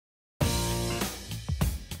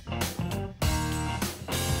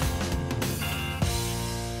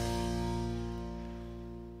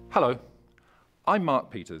Hello, I'm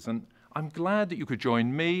Mark Peters, and I'm glad that you could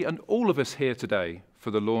join me and all of us here today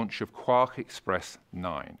for the launch of QuarkXPress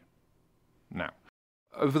 9. Now,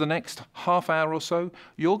 over the next half hour or so,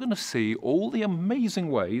 you're going to see all the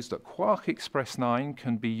amazing ways that QuarkXPress 9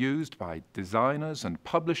 can be used by designers and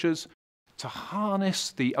publishers to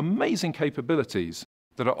harness the amazing capabilities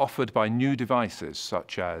that are offered by new devices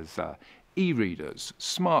such as e-readers,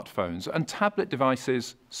 smartphones, and tablet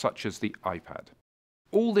devices such as the iPad.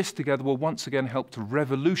 All this together will once again help to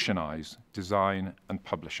revolutionize design and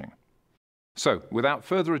publishing. So, without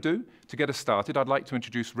further ado, to get us started, I'd like to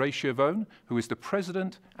introduce Ray Schiavone, who is the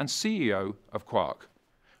President and CEO of Quark.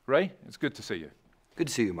 Ray, it's good to see you. Good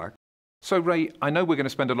to see you, Mark. So, Ray, I know we're going to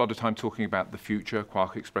spend a lot of time talking about the future,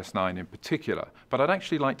 QuarkXPress 9 in particular, but I'd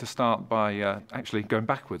actually like to start by actually going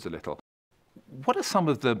backwards a little. What are some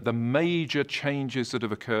of the major changes that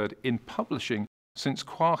have occurred in publishing since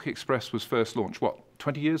QuarkXPress was first launched,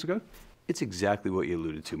 20 years ago? It's exactly what you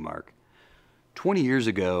alluded to, Mark. 20 years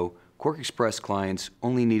ago, QuarkXPress clients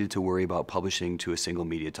only needed to worry about publishing to a single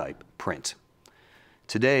media type, print.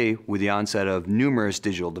 Today, with the onset of numerous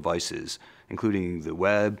digital devices, including the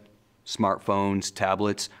web, smartphones,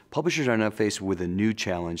 tablets, publishers are now faced with a new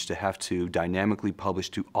challenge to have to dynamically publish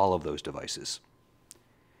to all of those devices.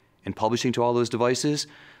 In publishing to all those devices,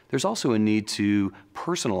 there's also a need to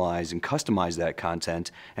personalize and customize that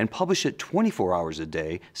content and publish it 24 hours a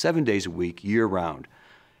day, 7 days a week, year-round.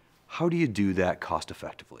 How do you do that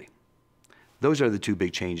cost-effectively? Those are the two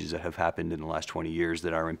big changes that have happened in the last 20 years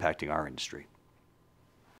that are impacting our industry.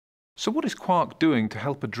 So what is Quark doing to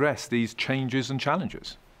help address these changes and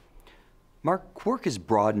challenges? Mark, Quark has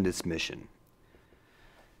broadened its mission.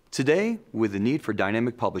 Today, with the need for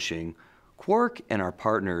dynamic publishing, Quark and our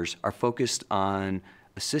partners are focused on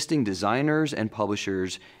assisting designers and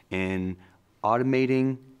publishers in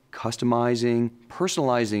automating, customizing,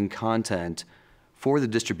 personalizing content for the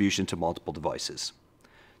distribution to multiple devices.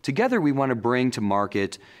 Together, we want to bring to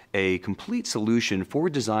market a complete solution for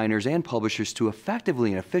designers and publishers to effectively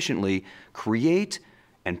and efficiently create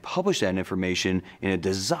and publish that information in a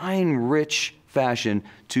design-rich fashion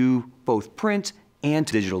to both print and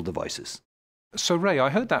digital devices. So Ray, I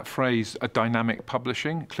heard that phrase, a dynamic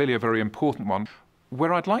publishing, clearly a very important one.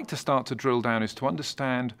 Where I'd like to start to drill down is to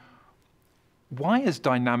understand, why is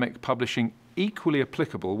dynamic publishing equally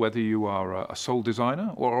applicable whether you are a sole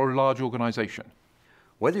designer or a large organization?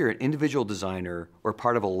 Whether you're an individual designer or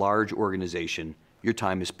part of a large organization, your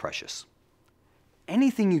time is precious.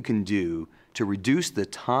 Anything you can do to reduce the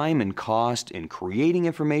time and cost in creating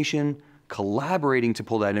information, collaborating to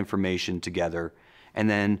pull that information together, and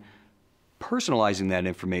then personalizing that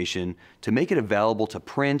information to make it available to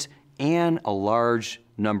print and a large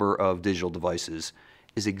number of digital devices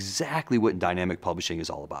is exactly what dynamic publishing is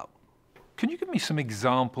all about. Can you give me some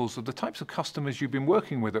examples of the types of customers you've been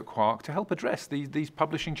working with at Quark to help address these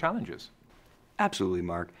publishing challenges? Absolutely,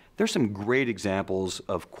 Mark. There's some great examples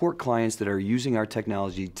of Quark clients that are using our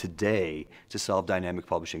technology today to solve dynamic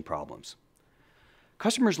publishing problems.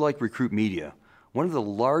 Customers like Recruit Media, one of the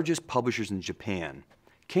largest publishers in Japan,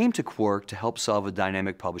 came to Quark to help solve a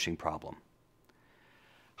dynamic publishing problem.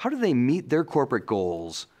 How do they meet their corporate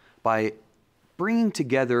goals? By bringing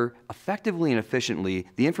together effectively and efficiently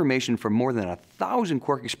the information from more than 1,000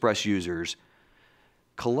 QuarkXPress users,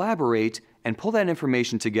 collaborate, and pull that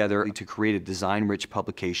information together to create a design-rich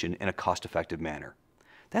publication in a cost-effective manner.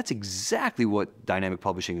 That's exactly what dynamic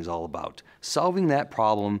publishing is all about, solving that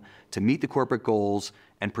problem to meet the corporate goals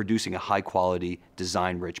and producing a high-quality,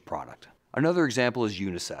 design-rich product. Another example is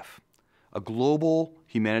UNICEF, a global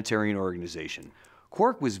humanitarian organization.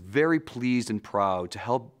 Quark was very pleased and proud to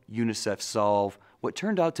help UNICEF solve what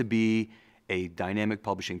turned out to be a dynamic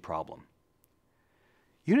publishing problem.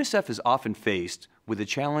 UNICEF is often faced with a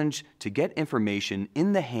challenge to get information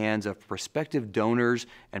in the hands of prospective donors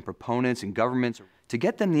and proponents and governments to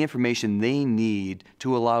get them the information they need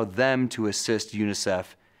to allow them to assist UNICEF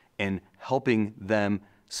in helping them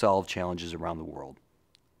solve challenges around the world.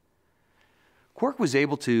 Quark was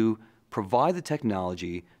able to provide the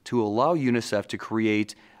technology to allow UNICEF to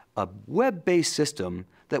create a web-based system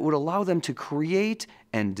that would allow them to create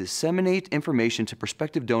and disseminate information to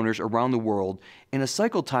prospective donors around the world in a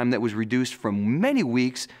cycle time that was reduced from many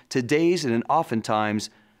weeks to days and oftentimes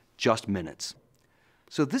just minutes.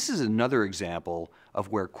 So this is another example of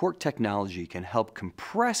where Quark technology can help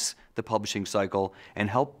compress the publishing cycle and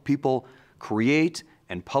help people create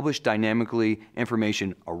and publish dynamically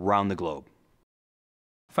information around the globe.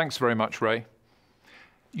 Thanks very much, Ray.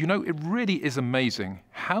 You know, it really is amazing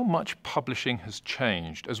how much publishing has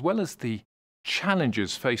changed, as well as the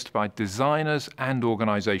challenges faced by designers and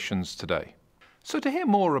organizations today. So to hear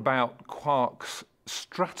more about Quark's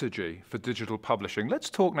strategy for digital publishing, let's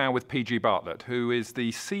talk now with PG Bartlett, who is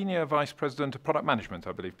the Senior Vice President of Product Management,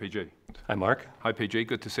 I believe, PG. Hi, Mark. Hi, PG.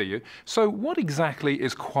 Good to see you. So what exactly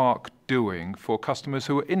is Quark doing for customers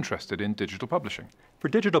who are interested in digital publishing? For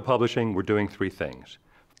digital publishing, we're doing three things.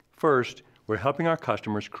 First, we're helping our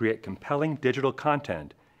customers create compelling digital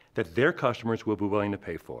content that their customers will be willing to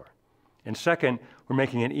pay for. And second, we're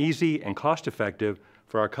making it easy and cost-effective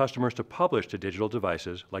for our customers to publish to digital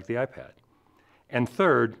devices like the iPad. And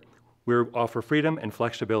third, we offer freedom and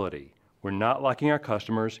flexibility. We're not locking our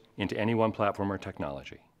customers into any one platform or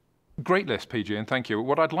technology. Great list, PG, and thank you.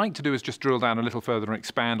 What I'd like to do is just drill down a little further and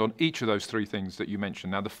expand on each of those three things that you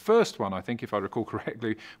mentioned. Now, the first one, I think, if I recall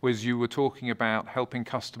correctly, was you were talking about helping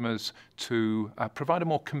customers to provide a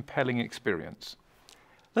more compelling experience.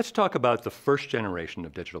 Let's talk about the first generation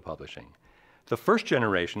of digital publishing. The first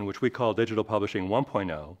generation, which we call Digital Publishing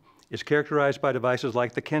 1.0, is characterized by devices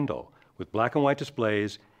like the Kindle, with black and white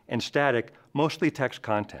displays and static, mostly text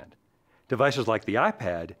content. Devices like the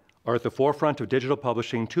iPad are at the forefront of Digital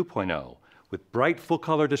Publishing 2.0, with bright,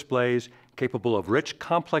 full-color displays capable of rich,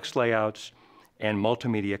 complex layouts and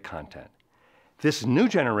multimedia content. This new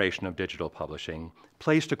generation of digital publishing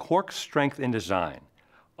plays to Quark's strength in design.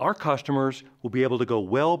 Our customers will be able to go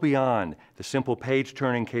well beyond the simple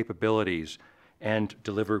page-turning capabilities and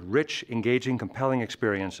deliver rich, engaging, compelling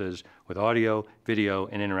experiences with audio, video,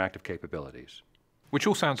 and interactive capabilities. Which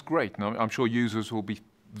all sounds great, and I'm sure users will be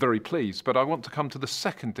very pleased. But I want to come to the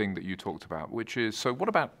second thing that you talked about, which is, so what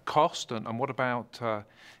about cost and what about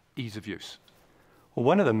ease of use? Well,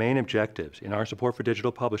 one of the main objectives in our support for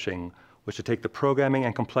digital publishing was to take the programming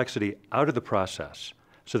and complexity out of the process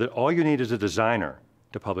so that all you need is a designer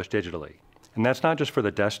to publish digitally. And that's not just for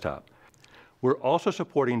the desktop. We're also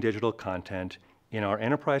supporting digital content in our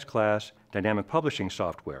enterprise-class dynamic publishing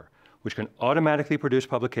software, which can automatically produce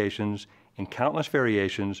publications in countless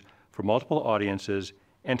variations for multiple audiences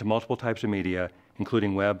and to multiple types of media,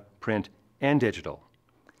 including web, print, and digital.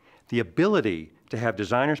 The ability to have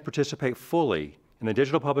designers participate fully in the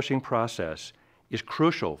digital publishing process is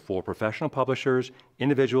crucial for professional publishers,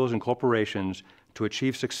 individuals, and corporations to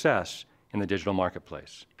achieve success in the digital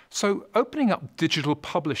marketplace. So opening up digital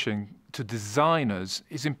publishing to designers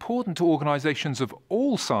is important to organizations of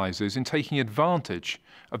all sizes in taking advantage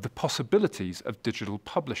of the possibilities of digital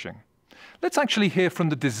publishing. Let's actually hear from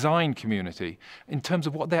the design community in terms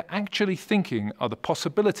of what they're actually thinking are the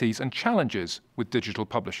possibilities and challenges with digital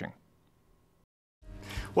publishing.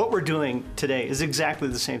 What we're doing today is exactly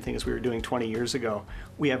the same thing as we were doing 20 years ago.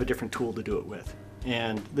 We have a different tool to do it with.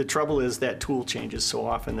 And the trouble is that tool changes so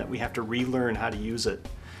often that we have to relearn how to use it.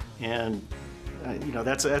 And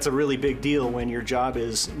that's a really big deal when your job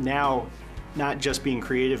is now not just being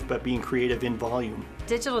creative, but being creative in volume.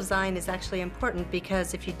 Digital design is actually important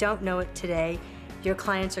because if you don't know it today, your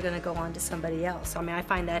clients are going to go on to somebody else. I mean, I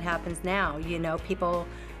find that happens now. People,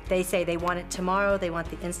 they say they want it tomorrow, they want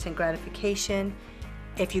the instant gratification.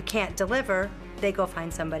 If you can't deliver, they go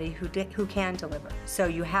find somebody who can deliver. So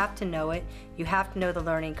you have to know it, you have to know the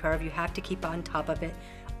learning curve, you have to keep on top of it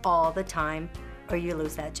all the time, or you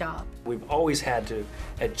lose that job. We've always had to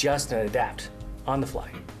adjust and adapt on the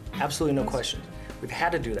fly. Absolutely no question. We've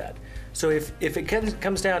had to do that. So if it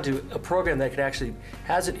comes down to a program that actually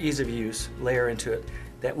has an ease of use layer into it,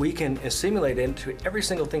 that we can assimilate into every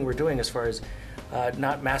single thing we're doing as far as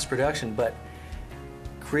not mass production, but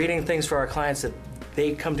creating things for our clients that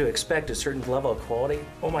they come to expect a certain level of quality,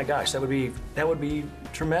 oh my gosh, that would be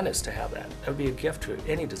tremendous to have that. That would be a gift to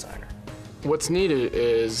any designer. What's needed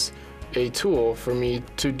is a tool for me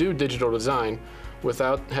to do digital design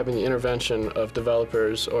without having the intervention of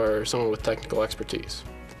developers or someone with technical expertise.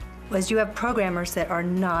 Was you have programmers that are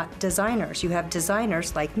not designers. You have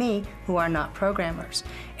designers like me who are not programmers.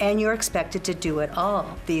 And you're expected to do it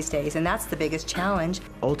all these days, and that's the biggest challenge.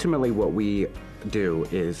 Ultimately, what we do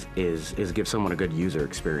is give someone a good user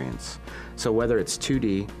experience. So whether it's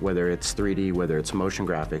 2D, whether it's 3D, whether it's motion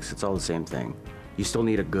graphics, it's all the same thing. You still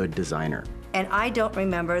need a good designer. And I don't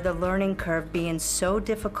remember the learning curve being so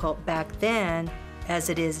difficult back then as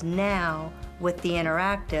it is now with the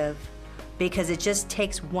interactive, because it just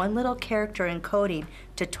takes one little character in coding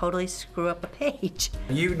to totally screw up a page.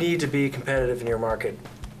 You need to be competitive in your market,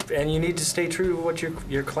 and you need to stay true to what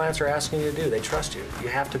your clients are asking you to do. They trust you. You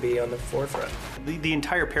have to be on the forefront. The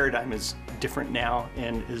entire paradigm is different now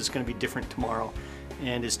and is going to be different tomorrow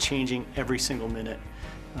and is changing every single minute.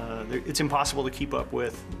 It's impossible to keep up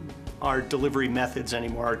with our delivery methods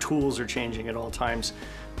anymore. Our tools are changing at all times,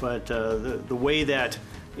 but the way that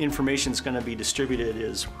information is going to be distributed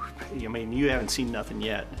is, I mean, you haven't seen nothing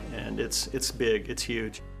yet, and it's big, it's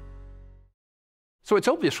huge. So it's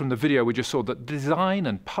obvious from the video we just saw that the design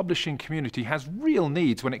and publishing community has real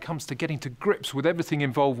needs when it comes to getting to grips with everything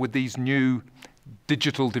involved with these new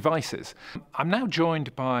digital devices. I'm now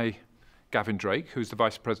joined by Gavin Drake, who's the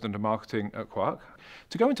Vice President of Marketing at Quark,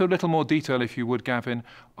 to go into a little more detail, if you would, Gavin,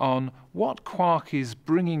 on what Quark is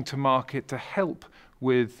bringing to market to help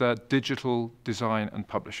with digital design and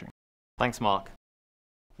publishing. Thanks, Mark.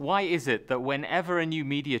 Why is it that whenever a new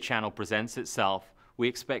media channel presents itself, we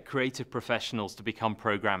expect creative professionals to become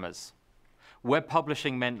programmers? Web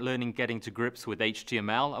publishing meant learning getting to grips with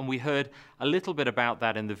HTML, and we heard a little bit about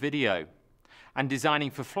that in the video. And designing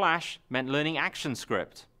for Flash meant learning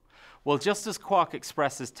ActionScript. Well, just as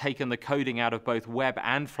QuarkXPress has taken the coding out of both web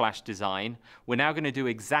and Flash design, we're now going to do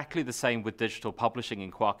exactly the same with digital publishing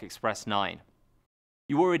in QuarkXPress 9.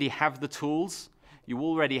 You already have the tools, you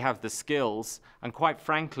already have the skills, and quite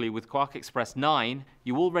frankly, with QuarkXPress 9,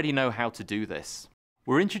 you already know how to do this.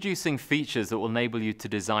 We're introducing features that will enable you to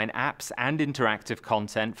design apps and interactive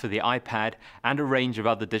content for the iPad and a range of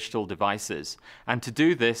other digital devices. And to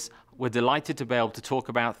do this, we're delighted to be able to talk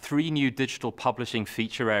about 3 new digital publishing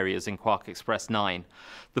feature areas in QuarkXPress 9.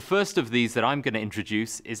 The first of these that I'm going to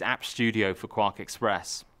introduce is App Studio for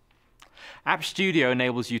QuarkXPress. App Studio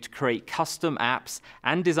enables you to create custom apps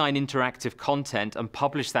and design interactive content and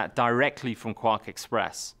publish that directly from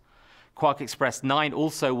QuarkXPress. QuarkXPress 9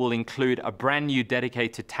 also will include a brand new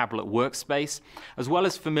dedicated tablet workspace, as well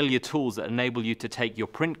as familiar tools that enable you to take your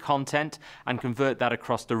print content and convert that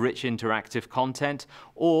across to rich interactive content,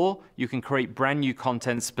 or you can create brand new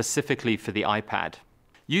content specifically for the iPad.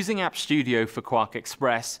 Using App Studio for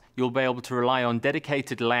QuarkXPress, you'll be able to rely on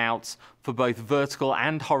dedicated layouts for both vertical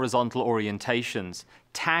and horizontal orientations,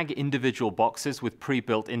 tag individual boxes with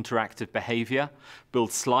pre-built interactive behavior,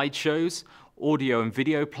 build slideshows, audio and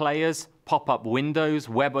video players, pop-up windows,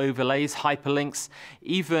 web overlays, hyperlinks,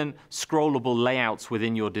 even scrollable layouts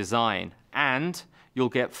within your design. And you'll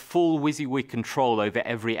get full WYSIWYG control over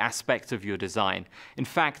every aspect of your design. In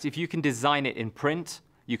fact, if you can design it in print,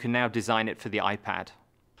 you can now design it for the iPad.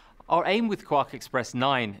 Our aim with QuarkXPress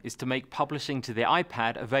 9 is to make publishing to the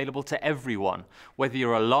iPad available to everyone, whether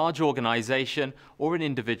you're a large organization or an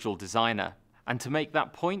individual designer. And to make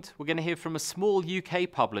that point, we're going to hear from a small UK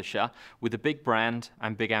publisher with a big brand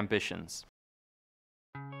and big ambitions.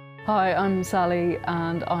 Hi, I'm Sally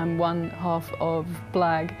and I'm one half of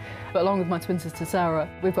Blag. But along with my twin sister Sarah,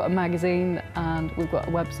 we've got a magazine and we've got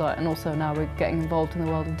a website, and also now we're getting involved in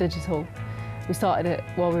the world of digital. We started it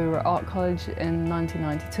while we were at art college in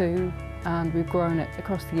 1992, and we've grown it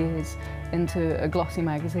across the years into a glossy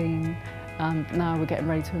magazine, and now we're getting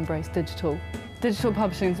ready to embrace digital. Digital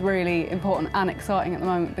publishing is really important and exciting at the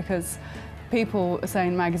moment because people are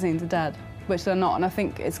saying magazines are dead, which they're not, and I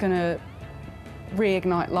think it's going to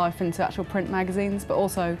reignite life into actual print magazines, but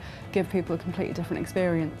also give people a completely different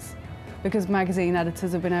experience. Because magazine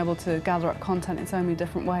editors have been able to gather up content in so many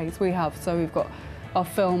different ways. We have, so we've got our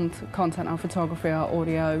filmed content, our photography, our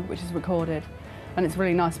audio, which is recorded, and it's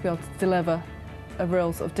really nice to be able to deliver a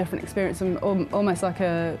real sort of different experience and almost like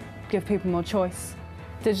give people more choice.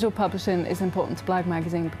 Digital publishing is important to Blag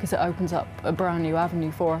magazine because it opens up a brand new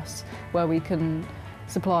avenue for us where we can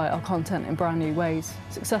supply our content in brand new ways.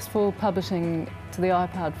 Successful publishing to the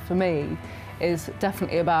iPad for me is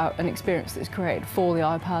definitely about an experience that's created for the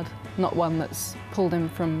iPad, not one that's pulled in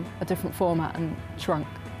from a different format and shrunk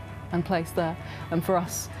and placed there. And for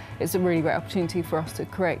us, it's a really great opportunity for us to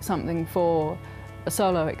create something for a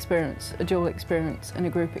solo experience, a dual experience and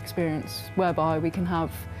a group experience, whereby we can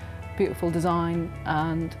have beautiful design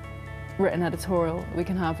and written editorial, we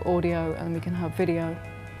can have audio and we can have video.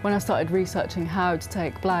 When I started researching how to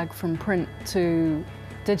take Blag from print to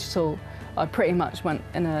digital, I pretty much went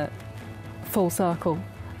in a full circle.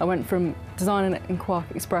 I went from designing it in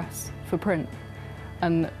QuarkXPress for print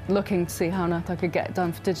and looking to see how on earth I could get it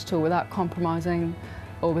done for digital without compromising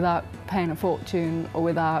or without paying a fortune or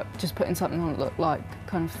without just putting something on that looked like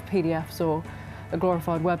kind of PDFs or a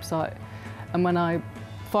glorified website. And when I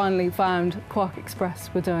finally found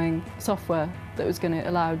QuarkXPress were doing software that was going to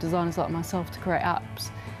allow designers like myself to create apps,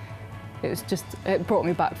 it brought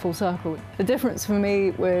me back full circle. The difference for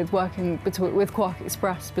me with working with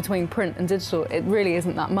QuarkXPress between print and digital, it really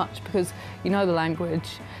isn't that much because you know the language,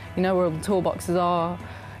 you know where all the toolboxes are,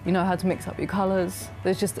 you know how to mix up your colours.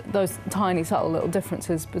 There's just those tiny subtle little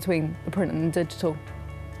differences between the print and the digital.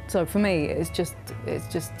 So for me, it just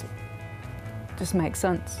makes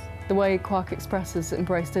sense. The way QuarkXPress has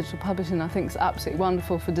embraced digital publishing, I think, is absolutely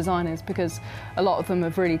wonderful for designers because a lot of them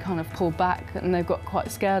have really kind of pulled back and they've got quite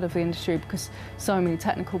scared of the industry because so many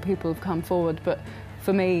technical people have come forward. But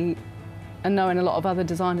for me, and knowing a lot of other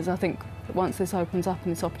designers, I think Once this opens up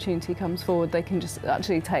and this opportunity comes forward, they can just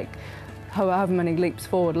actually take however many leaps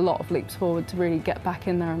forward, a lot of leaps forward, to really get back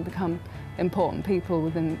in there and become important people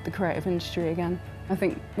within the creative industry again. I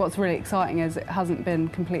think what's really exciting is it hasn't been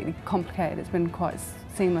completely complicated, it's been quite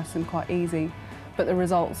seamless and quite easy, but the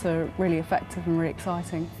results are really effective and really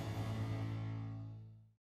exciting.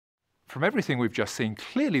 From everything we've just seen,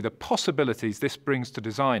 clearly the possibilities this brings to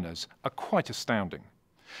designers are quite astounding.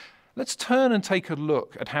 Let's turn and take a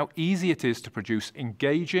look at how easy it is to produce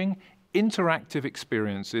engaging, interactive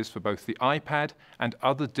experiences for both the iPad and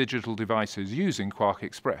other digital devices using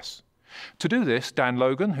QuarkXPress. To do this, Dan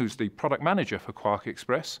Logan, who's the product manager for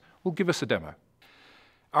QuarkXPress, will give us a demo.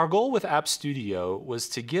 Our goal with App Studio was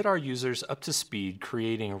to get our users up to speed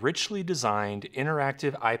creating richly designed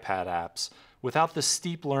interactive iPad apps without the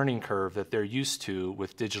steep learning curve that they're used to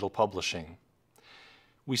with digital publishing.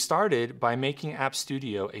 We started by making App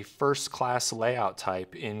Studio a first-class layout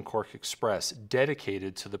type in QuarkXPress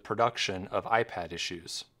dedicated to the production of iPad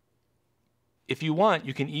issues. If you want,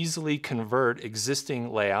 you can easily convert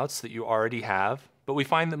existing layouts that you already have, but we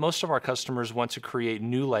find that most of our customers want to create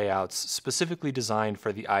new layouts specifically designed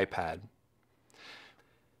for the iPad.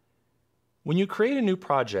 When you create a new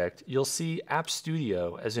project, you'll see App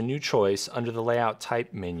Studio as a new choice under the Layout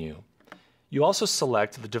Type menu. You also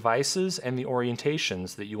select the devices and the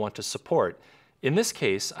orientations that you want to support. In this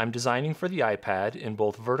case, I'm designing for the iPad in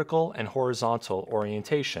both vertical and horizontal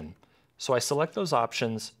orientation. So I select those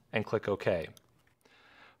options and click OK.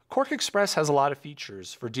 QuarkXPress has a lot of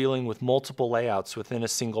features for dealing with multiple layouts within a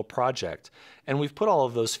single project, and we've put all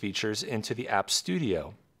of those features into the App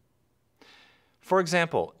Studio. For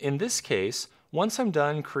example, in this case, once I'm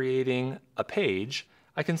done creating a page,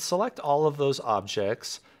 I can select all of those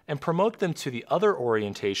objects and promote them to the other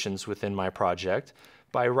orientations within my project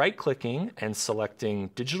by right-clicking and selecting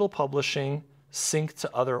Digital Publishing, Sync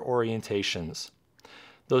to Other Orientations.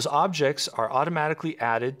 Those objects are automatically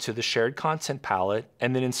added to the shared content palette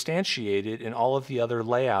and then instantiated in all of the other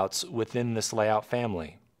layouts within this layout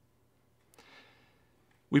family.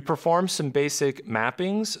 We perform some basic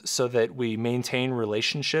mappings so that we maintain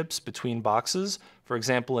relationships between boxes. For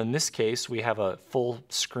example, in this case, we have a full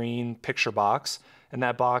screen picture box, and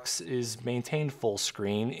that box is maintained full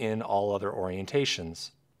screen in all other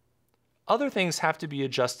orientations. Other things have to be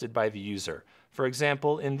adjusted by the user. For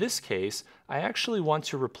example, in this case, I actually want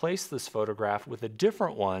to replace this photograph with a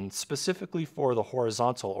different one specifically for the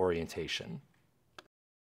horizontal orientation.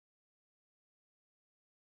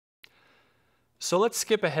 So let's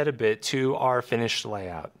skip ahead a bit to our finished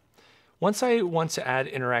layout. Once I want to add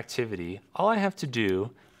interactivity, all I have to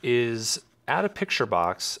do is add a picture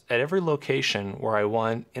box at every location where I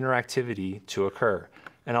want interactivity to occur.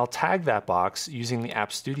 And I'll tag that box using the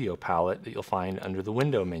App Studio palette that you'll find under the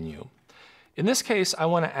Window menu. In this case, I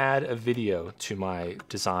want to add a video to my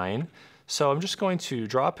design. So I'm just going to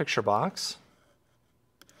draw a picture box,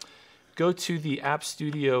 go to the App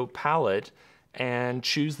Studio palette, and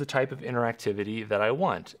choose the type of interactivity that I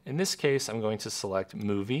want. In this case, I'm going to select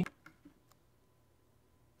Movie.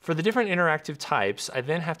 For the different interactive types, I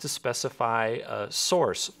then have to specify a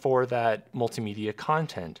source for that multimedia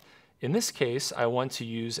content. In this case, I want to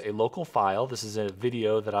use a local file. This is a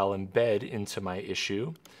video that I'll embed into my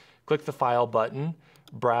issue. Click the File button,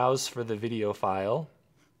 browse for the video file.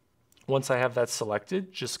 Once I have that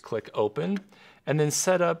selected, just click Open, and then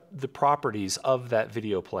set up the properties of that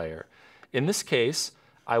video player. In this case,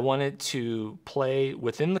 I want it to play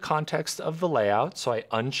within the context of the layout, so I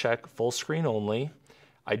uncheck full screen only.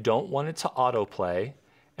 I don't want it to autoplay,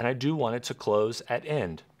 and I do want it to close at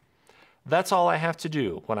end. That's all I have to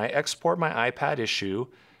do. When I export my iPad issue,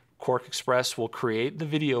 QuarkXPress will create the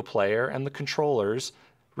video player and the controllers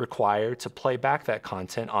required to play back that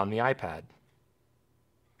content on the iPad.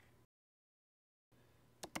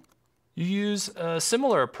 You use a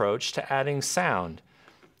similar approach to adding sound.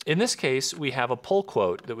 In this case, we have a pull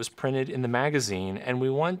quote that was printed in the magazine, and we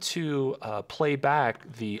want to play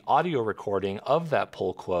back the audio recording of that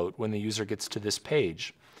pull quote when the user gets to this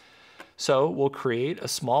page. So we'll create a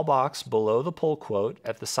small box below the pull quote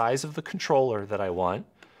at the size of the controller that I want.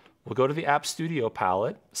 We'll go to the App Studio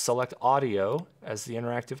palette, select Audio as the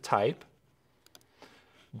interactive type,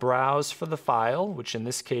 browse for the file, which in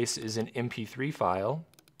this case is an MP3 file,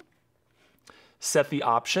 set the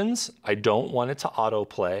options. I don't want it to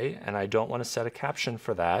autoplay, and I don't want to set a caption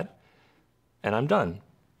for that, and I'm done.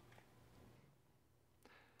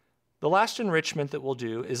 The last enrichment that we'll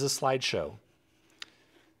do is a slideshow.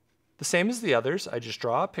 The same as the others, I just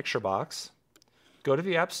draw a picture box, go to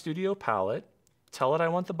the App Studio palette, tell it I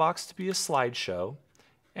want the box to be a slideshow,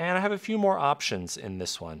 and I have a few more options in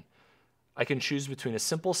this one. I can choose between a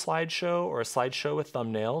simple slideshow or a slideshow with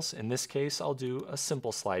thumbnails. In this case, I'll do a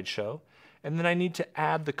simple slideshow. And then I need to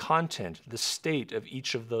add the content, the state of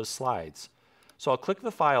each of those slides. So I'll click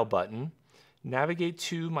the File button, navigate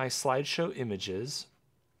to my slideshow images,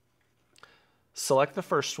 select the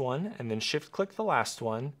first one, and then shift-click the last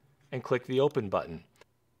one, and click the Open button.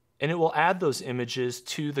 And it will add those images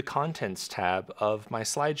to the Contents tab of my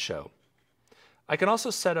slideshow. I can also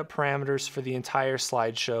set up parameters for the entire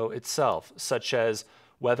slideshow itself, such as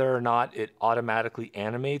whether or not it automatically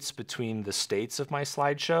animates between the states of my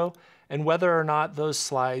slideshow, and whether or not those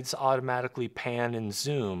slides automatically pan and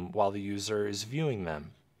zoom while the user is viewing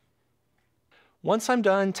them. Once I'm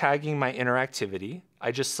done tagging my interactivity,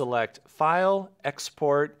 I just select File,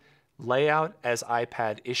 Export, Layout as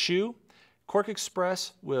iPad Issue.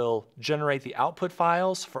 QuarkXPress will generate the output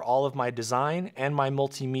files for all of my design and my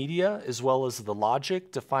multimedia, as well as the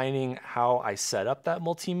logic defining how I set up that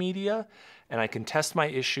multimedia, and I can test my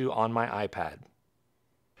issue on my iPad.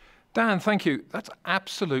 Dan, thank you. That's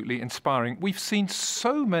absolutely inspiring. We've seen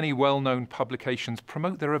so many well-known publications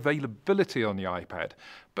promote their availability on the iPad,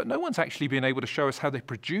 but no one's actually been able to show us how they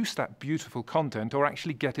produce that beautiful content or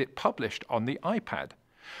actually get it published on the iPad.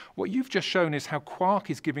 What you've just shown is how Quark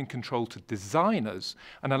is giving control to designers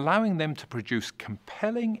and allowing them to produce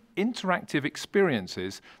compelling, interactive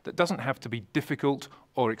experiences that doesn't have to be difficult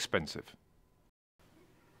or expensive.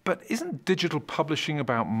 But isn't digital publishing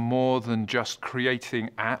about more than just creating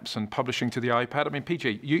apps and publishing to the iPad? I mean,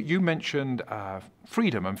 PG, you mentioned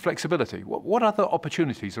freedom and flexibility. What other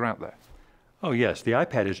opportunities are out there? Oh yes, the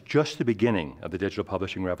iPad is just the beginning of the digital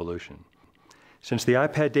publishing revolution. Since the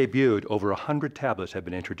iPad debuted, over 100 tablets have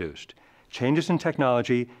been introduced. Changes in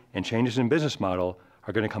technology and changes in business model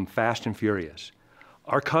are going to come fast and furious.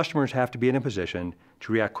 Our customers have to be in a position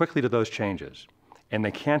to react quickly to those changes, and they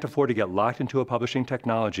can't afford to get locked into a publishing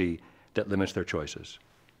technology that limits their choices.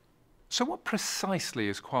 So what precisely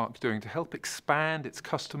is Quark doing to help expand its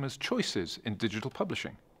customers' choices in digital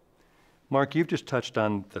publishing? Mark, you've just touched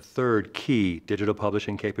on the third key digital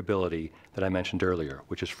publishing capability that I mentioned earlier,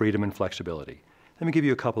 which is freedom and flexibility. Let me give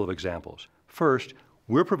you a couple of examples. First,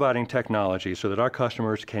 we're providing technology so that our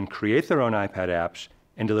customers can create their own iPad apps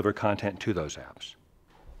and deliver content to those apps.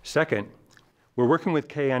 Second, we're working with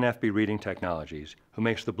KNFB Reading Technologies, who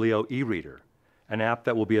makes the Bleo e-reader, an app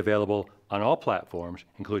that will be available on all platforms,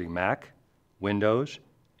 including Mac, Windows,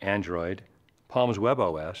 Android, Palm's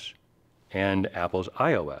WebOS, and Apple's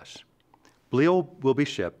iOS. Bleo will be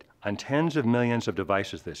shipped on tens of millions of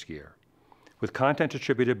devices this year, with content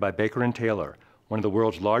distributed by Baker & Taylor, one of the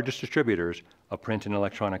world's largest distributors of print and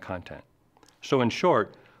electronic content. So in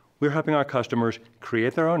short, we're helping our customers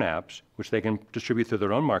create their own apps, which they can distribute through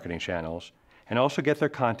their own marketing channels, and also get their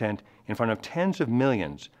content in front of tens of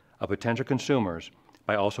millions of potential consumers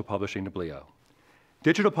by also publishing to Bleo.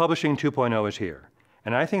 Digital Publishing 2.0 is here,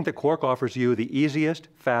 and I think that Quark offers you the easiest,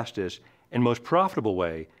 fastest, and most profitable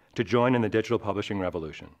way to join in the digital publishing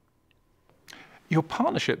revolution. Your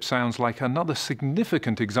partnership sounds like another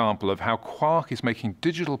significant example of how Quark is making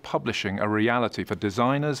digital publishing a reality for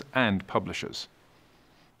designers and publishers.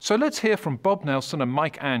 So let's hear from Bob Nelson and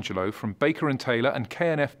Mike Angelo from Baker & Taylor and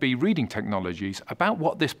KNFB Reading Technologies about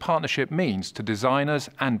what this partnership means to designers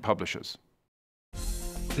and publishers.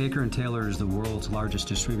 Baker & Taylor is the world's largest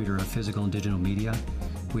distributor of physical and digital media.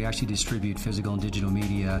 We actually distribute physical and digital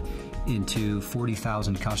media into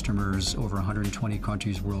 40,000 customers over 120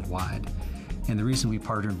 countries worldwide. And the reason we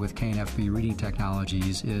partnered with KNFB Reading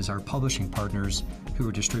Technologies is our publishing partners who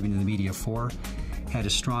we're distributing the media for had a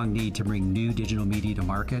strong need to bring new digital media to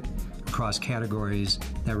market across categories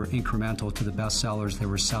that were incremental to the bestsellers they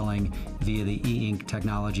were selling via the e-ink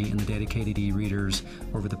technology and the dedicated e-readers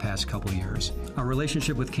over the past couple of years. Our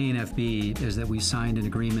relationship with KNFB is that we signed an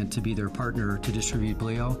agreement to be their partner to distribute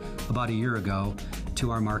Bleo about a year ago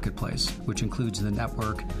to our marketplace, which includes the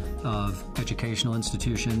network of educational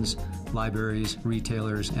institutions, libraries,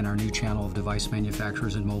 retailers, and our new channel of device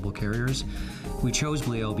manufacturers and mobile carriers. We chose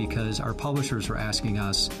Bleo because our publishers were asking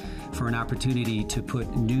us for an opportunity to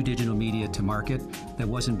put new digital media to market that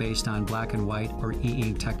wasn't based on black and white or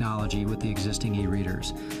e-ink technology with the existing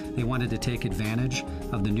e-readers. They wanted to take advantage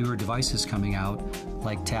of the newer devices coming out,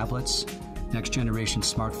 like tablets, next generation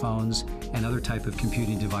smartphones, and other type of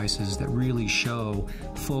computing devices that really show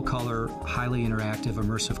full color, highly interactive,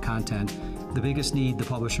 immersive content. The biggest need the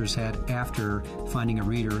publishers had after finding a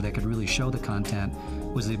reader that could really show the content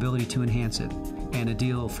was the ability to enhance it. And a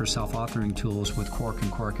deal for self-authoring tools with Quark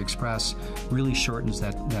and QuarkXPress really shortens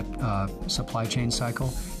that supply chain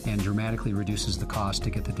cycle and dramatically reduces the cost to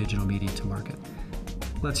get the digital media to market.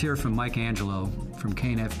 Let's hear from Mike Angelo from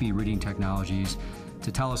KNFB Reading Technologies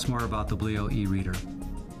to tell us more about the Bleo e-reader.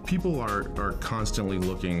 People are constantly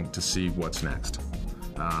looking to see what's next.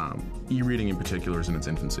 E-reading in particular is in its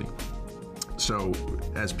infancy. So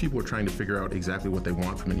as people are trying to figure out exactly what they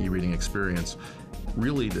want from an e-reading experience,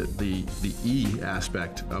 really the E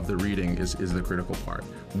aspect of the reading is the critical part.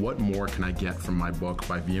 What more can I get from my book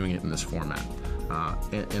by viewing it in this format?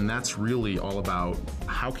 And that's really all about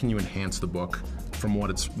how can you enhance the book from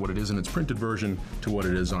what it is in its printed version to what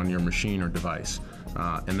it is on your machine or device.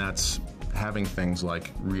 And that's having things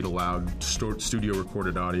like read aloud, studio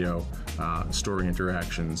recorded audio, story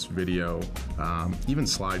interactions, video, even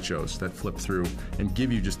slideshows that flip through and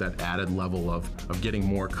give you just that added level of getting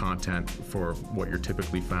more content for what you're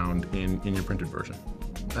typically found in your printed version.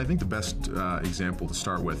 I think the best example to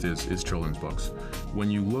start with is children's books.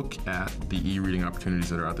 When you look at the e-reading opportunities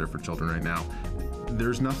that are out there for children right now,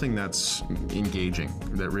 there's nothing that's engaging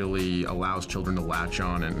that really allows children to latch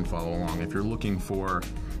on and follow along. If you're looking for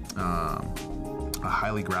a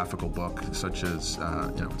highly graphical book, such as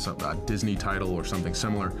a Disney title or something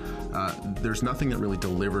similar, there's nothing that really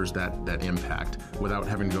delivers that impact without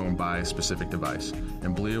having to go and buy a specific device.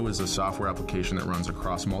 And Bleo is a software application that runs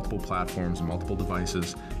across multiple platforms and multiple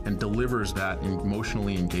devices and delivers that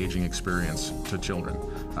emotionally engaging experience to children.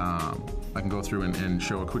 I can go through and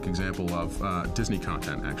show a quick example of Disney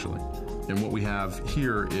content, actually. And what we have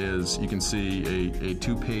here is, you can see a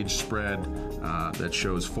 2-page spread that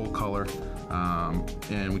shows full color,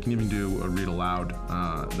 and we can even do a read aloud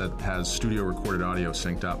that has studio recorded audio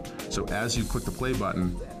synced up. So as you click the play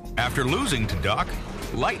button, after losing to Doc,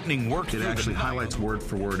 lightning works. It actually highlights word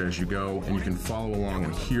for word as you go, and you can follow along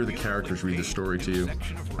and hear the characters read the story to you.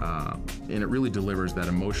 And it really delivers that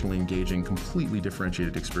emotionally engaging, completely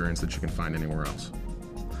differentiated experience that you can find anywhere else.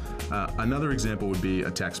 Another example would be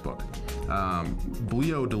a textbook.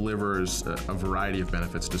 Bleo delivers a variety of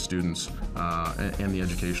benefits to students and the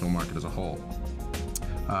educational market as a whole.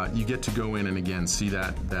 You get to go in and again see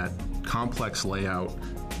that complex layout,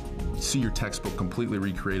 see your textbook completely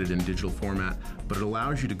recreated in digital format, but it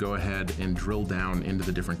allows you to go ahead and drill down into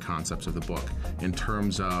the different concepts of the book in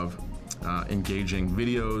terms of engaging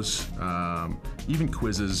videos, even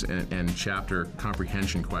quizzes and chapter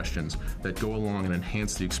comprehension questions that go along and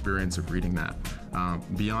enhance the experience of reading that.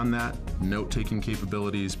 Beyond that, note-taking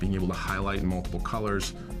capabilities, being able to highlight in multiple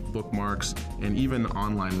colors, bookmarks, and even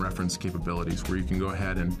online reference capabilities where you can go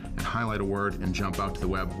ahead and highlight a word and jump out to the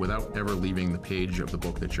web without ever leaving the page of the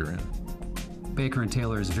book that you're in. Baker &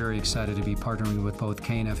 Taylor is very excited to be partnering with both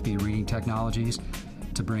K&FB Reading Technologies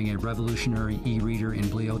to bring a revolutionary e-reader in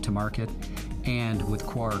Bleo to market, and with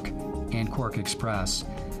Quark and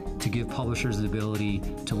QuarkXPress to give publishers the ability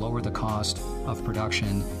to lower the cost of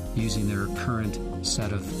production using their current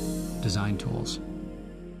set of design tools.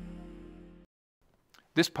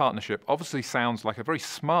 This partnership obviously sounds like a very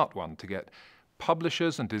smart one to get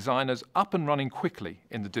publishers and designers up and running quickly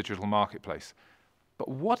in the digital marketplace. But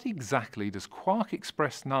what exactly does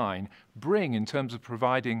QuarkXPress 9 bring in terms of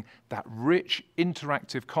providing that rich,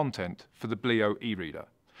 interactive content for the Bleo e-reader?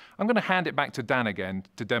 I'm going to hand it back to Dan again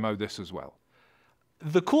to demo this as well.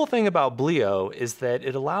 The cool thing about Bleo is that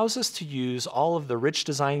it allows us to use all of the rich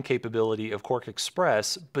design capability of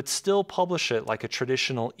QuarkXPress, but still publish it like a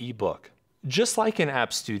traditional ebook. Just like in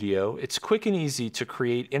App Studio, it's quick and easy to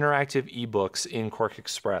create interactive ebooks in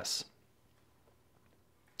QuarkXPress.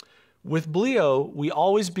 With Bleo, we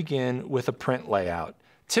always begin with a print layout,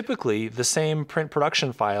 typically the same print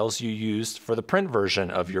production files you used for the print version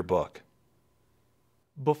of your book.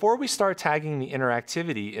 Before we start tagging the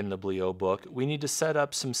interactivity in the Bleo book, we need to set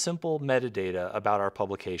up some simple metadata about our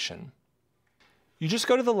publication. You just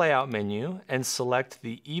go to the Layout menu and select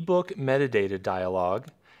the eBook Metadata dialog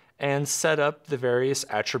and set up the various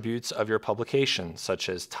attributes of your publication, such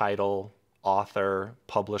as title, author,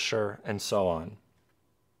 publisher, and so on.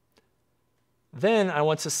 Then I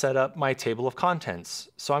want to set up my table of contents,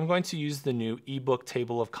 so I'm going to use the new eBook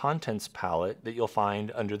Table of Contents palette that you'll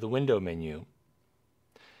find under the Window menu.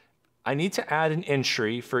 I need to add an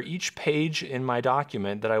entry for each page in my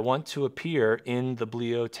document that I want to appear in the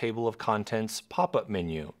Bleo Table of Contents pop-up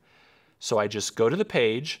menu. So I just go to the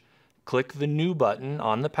page, click the New button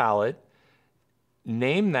on the palette,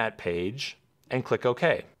 name that page, and click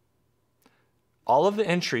OK. All of the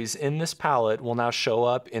entries in this palette will now show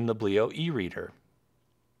up in the Bleo e-reader.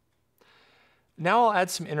 Now I'll add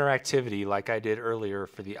some interactivity like I did earlier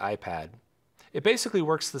for the iPad. It basically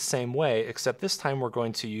works the same way, except this time we're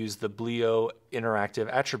going to use the Bleo Interactive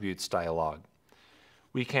Attributes dialog.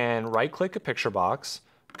 We can right-click a picture box,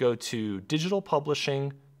 go to Digital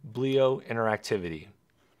Publishing, Bleo Interactivity.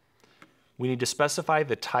 We need to specify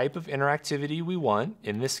the type of interactivity we want.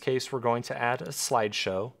 In this case, we're going to add a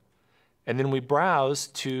slideshow. And then we browse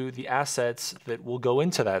to the assets that will go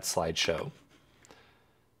into that slideshow.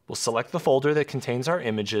 We'll select the folder that contains our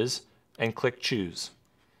images and click Choose.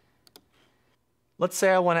 Let's say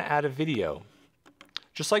I want to add a video.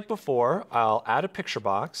 Just like before, I'll add a picture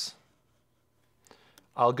box.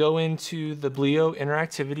 I'll go into the Blio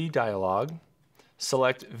interactivity dialog,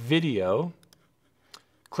 select Video,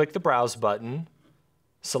 click the Browse button,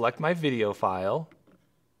 select my video file,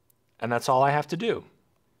 and that's all I have to do.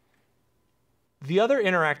 The other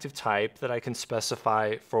interactive type that I can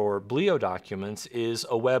specify for Blio documents is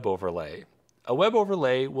a web overlay. A web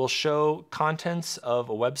overlay will show contents of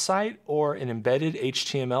a website or an embedded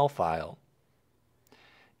HTML file.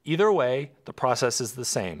 Either way, the process is the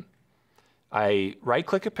same. I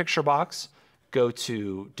right-click a picture box, go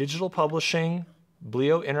to Digital Publishing,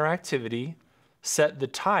 Blio Interactivity, set the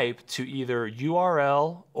type to either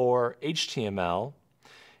URL or HTML.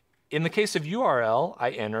 In the case of URL, I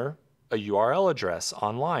enter a URL address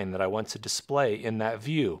online that I want to display in that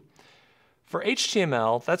view. For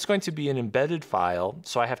HTML, that's going to be an embedded file,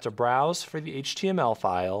 so I have to browse for the HTML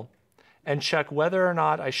file and check whether or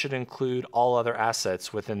not I should include all other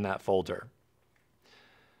assets within that folder.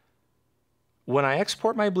 When I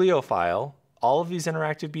export my Blio file, all of these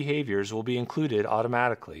interactive behaviors will be included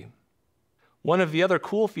automatically. One of the other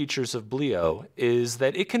cool features of Blio is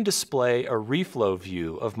that it can display a reflow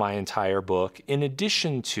view of my entire book in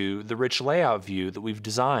addition to the rich layout view that we've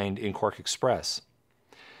designed in QuarkXPress.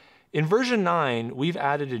 In version 9, we've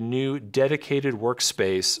added a new dedicated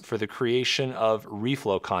workspace for the creation of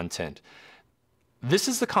reflow content. This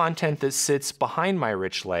is the content that sits behind my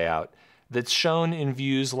rich layout that's shown in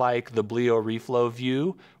views like the Blio reflow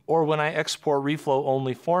view or when I export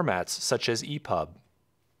reflow-only formats such as EPUB.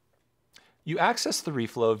 You access the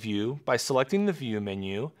reflow view by selecting the View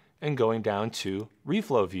menu and going down to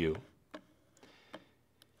Reflow View.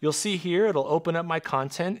 You'll see here it'll open up my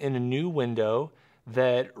content in a new window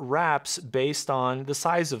that wraps based on the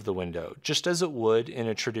size of the window, just as it would in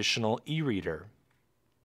a traditional e-reader.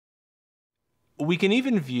 We can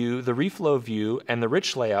even view the reflow view and the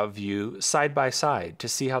rich layout view side by side to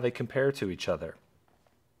see how they compare to each other.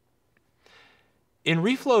 In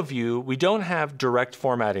reflow view, we don't have direct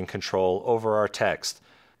formatting control over our text.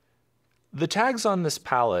 The tags on this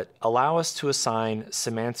palette allow us to assign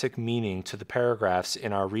semantic meaning to the paragraphs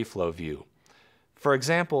in our reflow view. For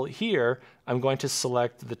example, here I'm going to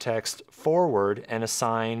select the text forward and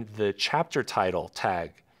assign the chapter title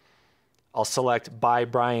tag. I'll select by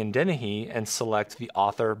Brian Dennehy and select the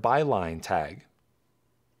author byline tag.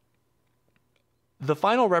 The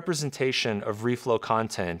final representation of reflow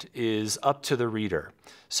content is up to the reader.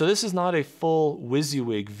 So this is not a full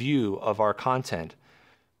WYSIWYG view of our content.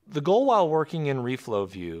 The goal while working in reflow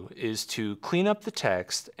view is to clean up the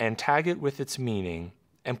text and tag it with its meaning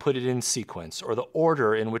and put it in sequence, or the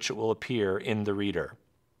order in which it will appear in the reader.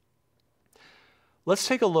 Let's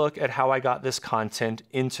take a look at how I got this content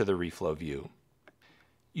into the reflow view.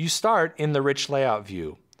 You start in the rich layout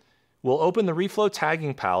view. We'll open the reflow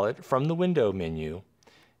tagging palette from the window menu.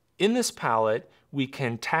 In this palette, we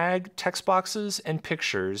can tag text boxes and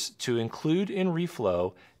pictures to include in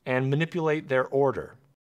reflow and manipulate their order.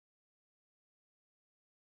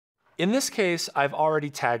 In this case, I've already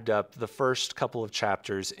tagged up the first couple of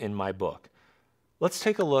chapters in my book. Let's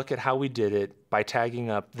take a look at how we did it by tagging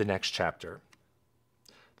up the next chapter.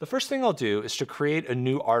 The first thing I'll do is to create a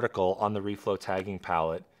new article on the reflow tagging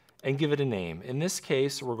palette and give it a name. In this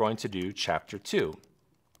case, we're going to do Chapter 2.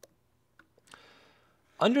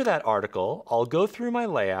 Under that article, I'll go through my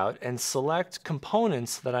layout and select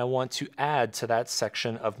components that I want to add to that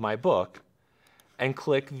section of my book and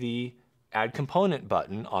click the Add Component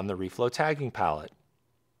button on the reflow tagging palette.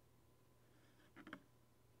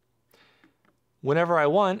 Whenever I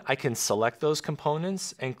want, I can select those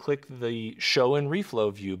components and click the Show in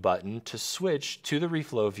Reflow View button to switch to the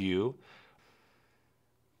reflow view,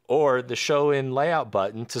 or the Show in Layout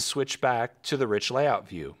button to switch back to the rich layout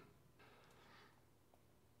view.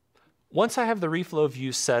 Once I have the reflow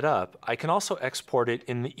view set up, I can also export it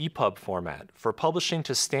in the EPUB format for publishing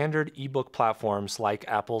to standard ebook platforms like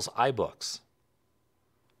Apple's iBooks.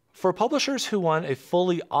 For publishers who want a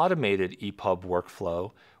fully automated EPUB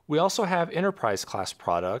workflow, we also have enterprise-class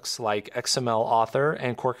products like XML Author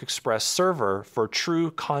and QuarkXPress Server for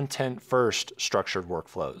true content-first structured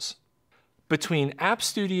workflows. Between App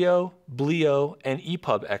Studio, Blio, and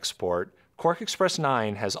EPUB export, QuarkXPress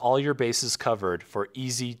 9 has all your bases covered for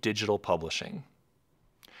easy digital publishing.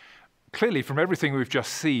 Clearly, from everything we've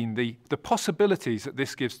just seen, the possibilities that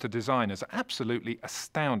this gives to designers are absolutely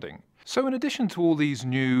astounding. So in addition to all these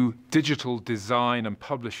new digital design and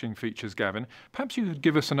publishing features, Gavin, perhaps you could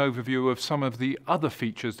give us an overview of some of the other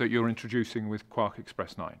features that you're introducing with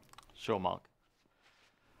QuarkXPress 9. Sure, Mark.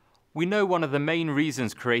 We know one of the main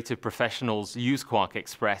reasons creative professionals use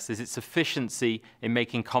QuarkXPress is its efficiency in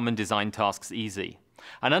making common design tasks easy.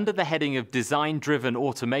 And under the heading of design-driven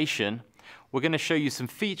automation, we're going to show you some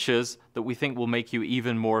features that we think will make you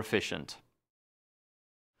even more efficient.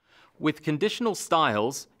 With conditional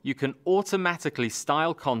styles, you can automatically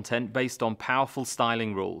style content based on powerful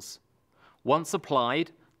styling rules. Once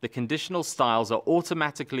applied, the conditional styles are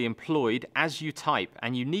automatically employed as you type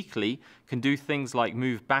and uniquely can do things like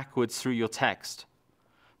move backwards through your text.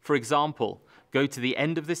 For example, go to the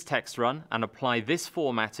end of this text run and apply this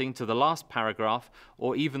formatting to the last paragraph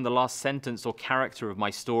or even the last sentence or character of my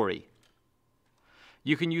story.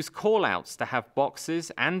 You can use callouts to have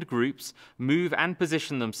boxes and groups move and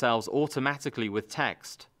position themselves automatically with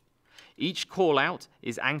text. Each callout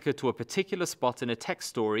is anchored to a particular spot in a text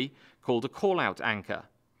story called a callout anchor.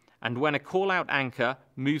 And when a callout anchor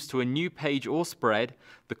moves to a new page or spread,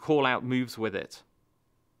 the callout moves with it.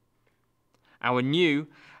 Our new,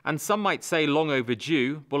 and some might say long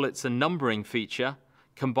overdue, bullets and numbering feature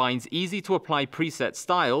combines easy-to-apply preset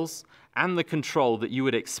styles and the control that you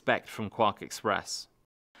would expect from QuarkXPress.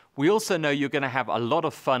 We also know you're going to have a lot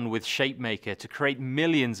of fun with ShapeMaker to create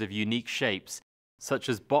millions of unique shapes, such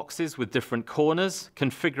as boxes with different corners,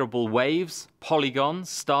 configurable waves, polygons,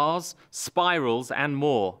 stars, spirals, and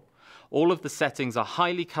more. All of the settings are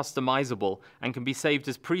highly customizable and can be saved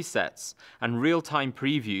as presets, and real-time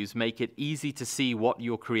previews make it easy to see what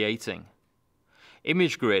you're creating.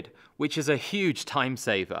 Image Grid, which is a huge time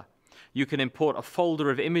saver. You can import a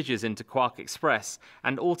folder of images into QuarkXPress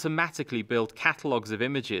and automatically build catalogs of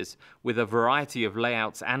images with a variety of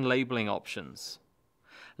layouts and labeling options.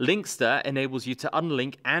 Linkster enables you to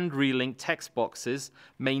unlink and relink text boxes,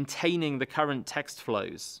 maintaining the current text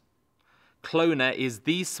flows. Cloner is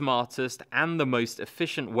the smartest and the most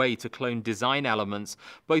efficient way to clone design elements,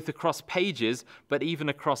 both across pages, but even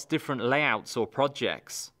across different layouts or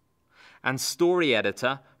projects. And Story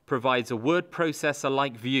Editor provides a word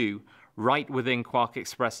processor-like view right within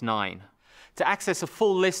QuarkXPress 9. To access a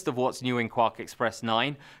full list of what's new in QuarkXPress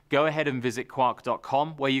 9, go ahead and visit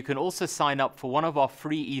quark.com, where you can also sign up for one of our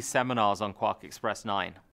free e-seminars on QuarkXPress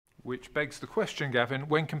 9. Which begs the question, Gavin,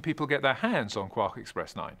 when can people get their hands on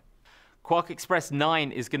QuarkXPress 9? QuarkXPress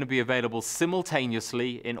 9 is going to be available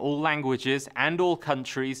simultaneously in all languages and all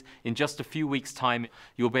countries in just a few weeks' time.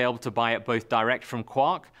 You'll be able to buy it both direct from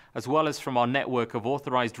Quark, as well as from our network of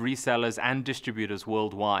authorized resellers and distributors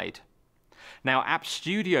worldwide. Now, App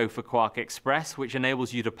Studio for QuarkXPress, which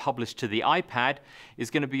enables you to publish to the iPad,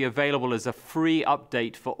 is going to be available as a free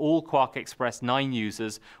update for all QuarkXPress 9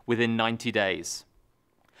 users within 90 days.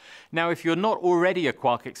 Now, if you're not already a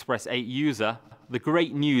QuarkXPress 8 user, the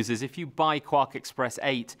great news is if you buy QuarkXPress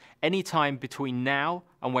 8 anytime between now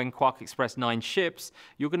and when QuarkXPress 9 ships,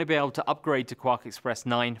 you're going to be able to upgrade to QuarkXPress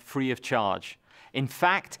 9 free of charge. In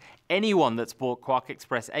fact, anyone that's bought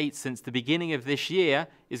QuarkXPress 8 since the beginning of this year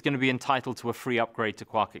is going to be entitled to a free upgrade to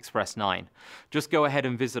QuarkXPress 9. Just go ahead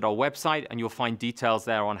and visit our website and you'll find details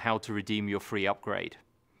there on how to redeem your free upgrade.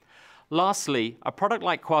 Lastly, a product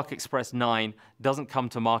like QuarkXPress 9 doesn't come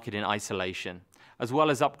to market in isolation. As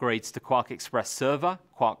well as upgrades to QuarkXPress Server,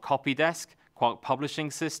 Quark CopyDesk, Quark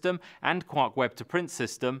Publishing System, and Quark Web-to-Print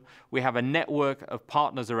System, we have a network of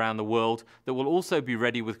partners around the world that will also be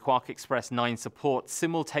ready with QuarkXPress 9 support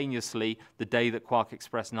simultaneously the day that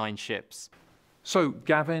QuarkXPress 9 ships. So,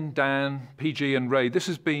 Gavin, Dan, PG, and Ray, this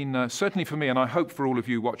has been, certainly for me, and I hope for all of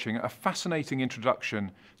you watching, a fascinating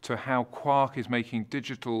introduction to how Quark is making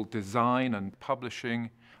digital design and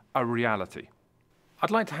publishing a reality. I'd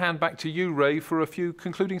like to hand back to you, Ray, for a few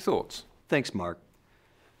concluding thoughts. Thanks, Mark.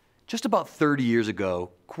 Just about 30 years ago,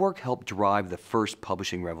 Quark helped drive the first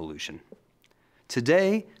publishing revolution.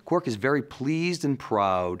 Today, Quark is very pleased and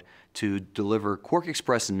proud to deliver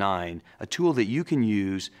QuarkXPress 9, a tool that you can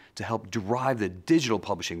use to help drive the digital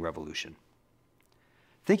publishing revolution.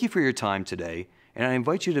 Thank you for your time today, and I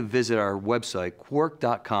invite you to visit our website,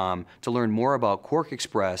 quark.com, to learn more about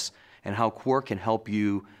QuarkXPress and how Quark can help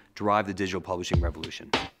you drive the digital publishing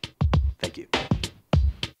revolution.